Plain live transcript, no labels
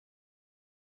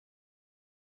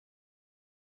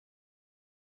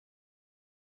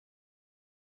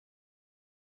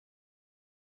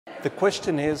The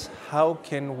question is, how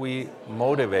can we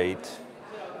motivate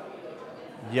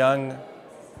young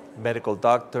medical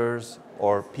doctors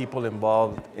or people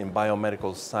involved in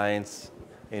biomedical science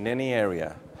in any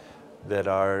area that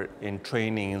are in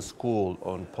training in school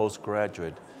or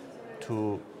postgraduate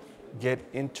to get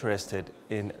interested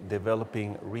in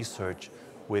developing research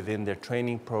within their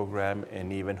training program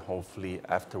and even hopefully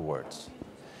afterwards.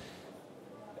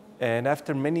 And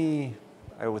after many,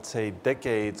 I would say,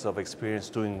 decades of experience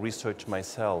doing research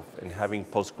myself and having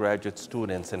postgraduate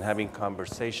students and having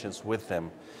conversations with them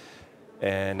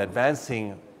and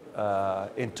advancing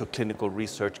into clinical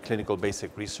research, clinical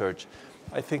basic research,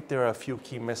 I think there are a few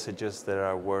key messages that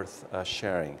are worth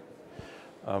sharing.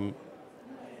 A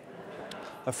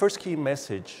first key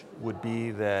message would be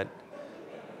that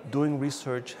doing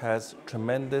research has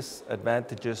tremendous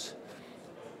advantages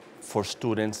for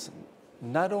students,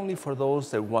 not only for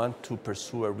those that want to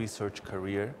pursue a research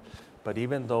career, but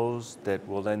even those that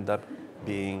will end up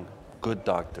being good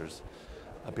doctors.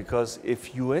 Because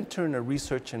if you enter in a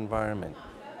research environment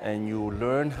and you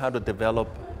learn how to develop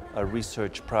a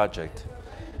research project,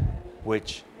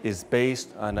 which is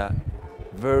based on a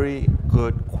very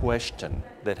good question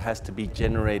that has to be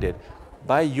generated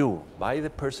by you, by the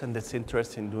person that's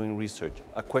interested in doing research,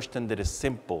 a question that is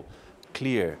simple,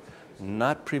 clear,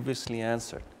 not previously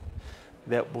answered,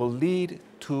 that will lead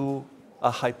to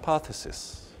a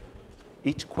hypothesis.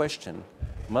 Each question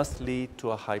must lead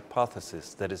to a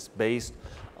hypothesis that is based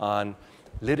on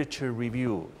literature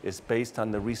review, is based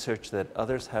on the research that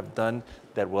others have done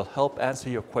that will help answer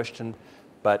your question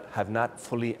but have not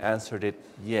fully answered it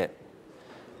yet,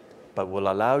 but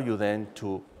will allow you then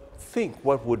to think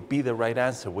what would be the right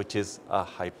answer, which is a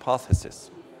hypothesis,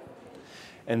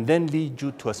 and then lead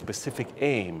you to a specific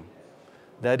aim.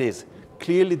 That is,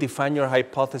 clearly define your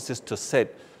hypothesis to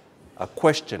set a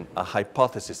question, a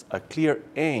hypothesis, a clear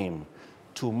aim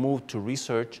to move to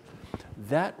research.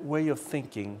 That way of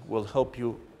thinking will help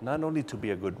you not only to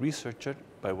be a good researcher,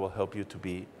 but will help you to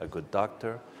be a good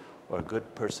doctor or a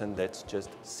good person that's just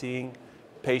seeing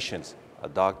patients, a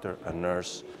doctor, a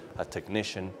nurse, a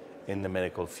technician in the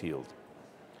medical field.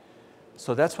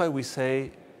 So that's why we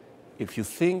say, if you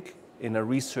think in a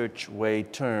research way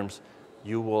terms,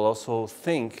 you will also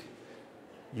think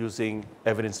using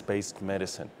evidence-based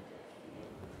medicine.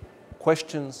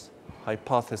 Questions,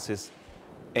 hypothesis,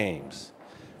 aims.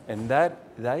 And that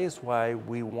is why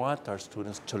we want our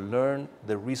students to learn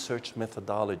the research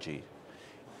methodology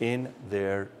in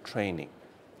their training.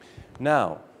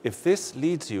 Now, if this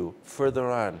leads you further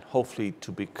on, hopefully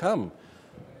to become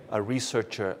a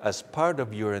researcher as part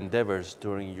of your endeavors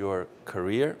during your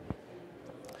career,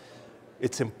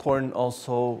 it's important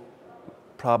also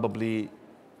probably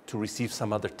to receive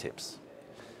some other tips.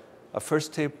 A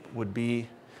first tip would be,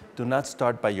 do not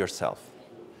start by yourself.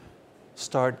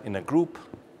 Start in a group,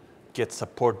 get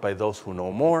support by those who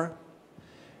know more,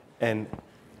 and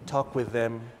talk with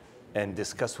them and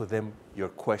discuss with them your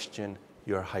question,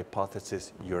 your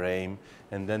hypothesis, your aim,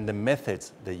 and then the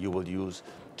methods that you will use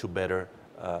to better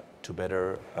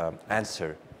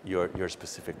answer your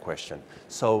specific question.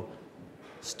 So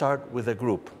start with a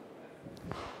group.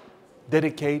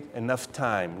 Dedicate enough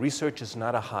time. Research is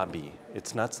not a hobby.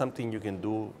 It's not something you can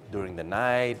do during the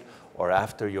night or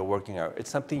after your working hour. It's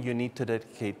something you need to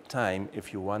dedicate time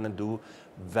if you want to do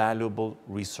valuable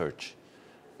research.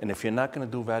 And if you're not going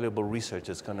to do valuable research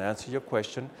that's going to answer your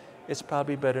question, it's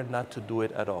probably better not to do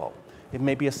it at all. It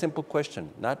may be a simple question,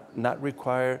 not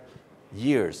require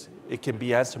years. It can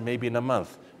be answered maybe in a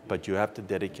month, but you have to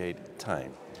dedicate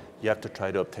time. You have to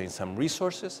try to obtain some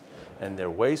resources, and there are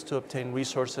ways to obtain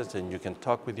resources, and you can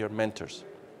talk with your mentors.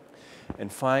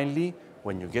 And finally,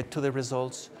 when you get to the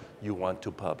results, you want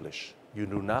to publish. You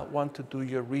do not want to do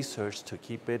your research to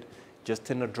keep it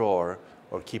just in a drawer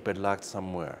or keep it locked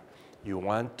somewhere. You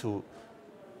want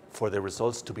for the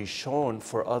results to be shown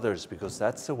for others, because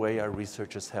that's the way our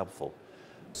research is helpful.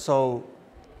 So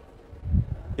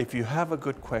if you have a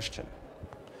good question,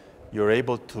 you're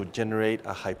able to generate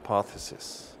a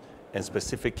hypothesis and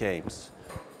specific aims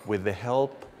with the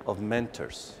help of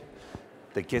mentors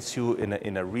that gets you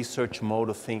in a research mode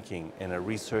of thinking, in a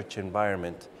research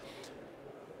environment,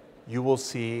 you will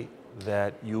see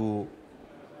that you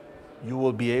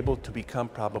will be able to become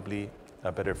probably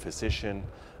a better physician,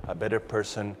 a better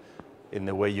person in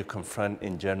the way you confront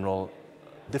in general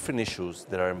different issues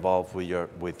that are involved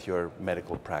with your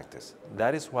medical practice.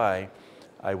 That is why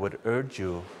I would urge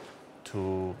you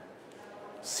to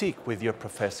seek with your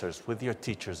professors, with your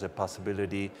teachers, the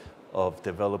possibility of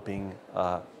developing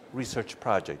a research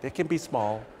project. It can be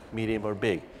small, medium, or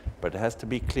big, but it has to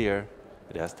be clear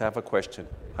It has to have a question,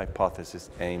 hypothesis,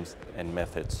 aims, and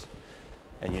methods.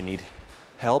 And you need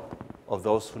help of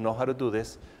those who know how to do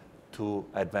this to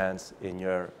advance in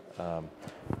your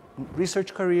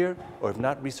research career, or if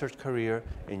not research career,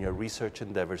 in your research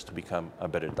endeavors to become a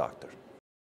better doctor.